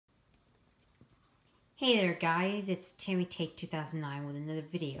Hey there guys, it's Tammy Take 2009 with another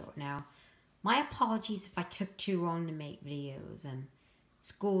video. Now, my apologies if I took too long to make videos and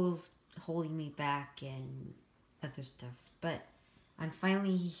school's holding me back and other stuff, but I'm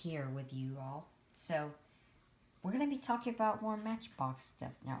finally here with you all. So, we're going to be talking about more Matchbox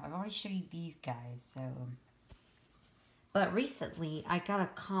stuff. Now, I've already showed you these guys, so... But recently, I got a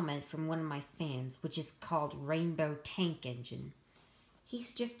comment from one of my fans, which is called Rainbow Tank Engine. He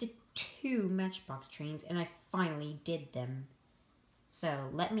suggested 2 Matchbox trains, and I finally did them. So,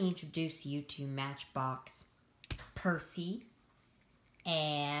 let me introduce you to Matchbox Percy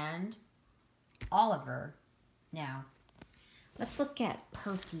and Oliver. Now, let's look at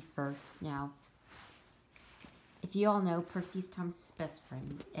Percy first. Now, if you all know, Percy's Tom's best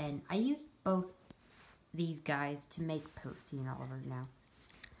friend, and I used both these guys to make Percy and Oliver. Now,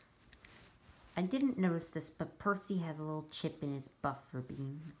 I didn't notice this, but Percy has a little chip in his buffer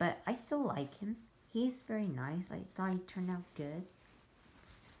beam, but I still like him. He's very nice. I thought he turned out good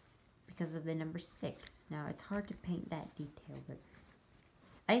because of the number 6. Now, it's hard to paint that detail, but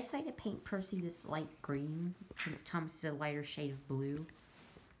I decided to paint Percy this light green since Tom's is a lighter shade of blue.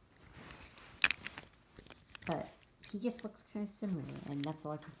 But he just looks kind of similar, and that's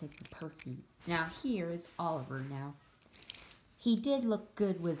all I can say for Percy. Now, here is Oliver. Now, he did look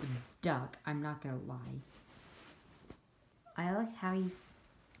good with Duck, I'm not gonna lie. I like how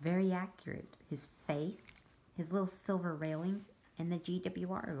he's very accurate. His face, his little silver railings, and the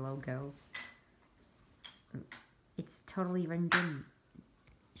GWR logo. It's totally rendition.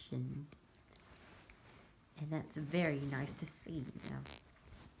 And that's very nice to see now.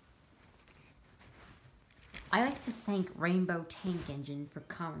 I like to thank Rainbow Tank Engine for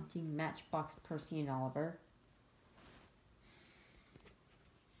commenting Matchbox Percy and Oliver.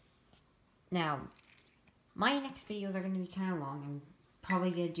 Now, my next videos are going to be kind of long. I'm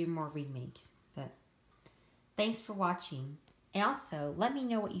probably going to do more remakes. But thanks for watching. And also, let me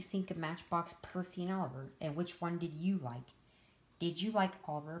know what you think of Matchbox Percy and Oliver. And which one did you like? Did you like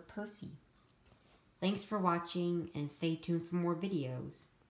Oliver or Percy? Thanks for watching and stay tuned for more videos.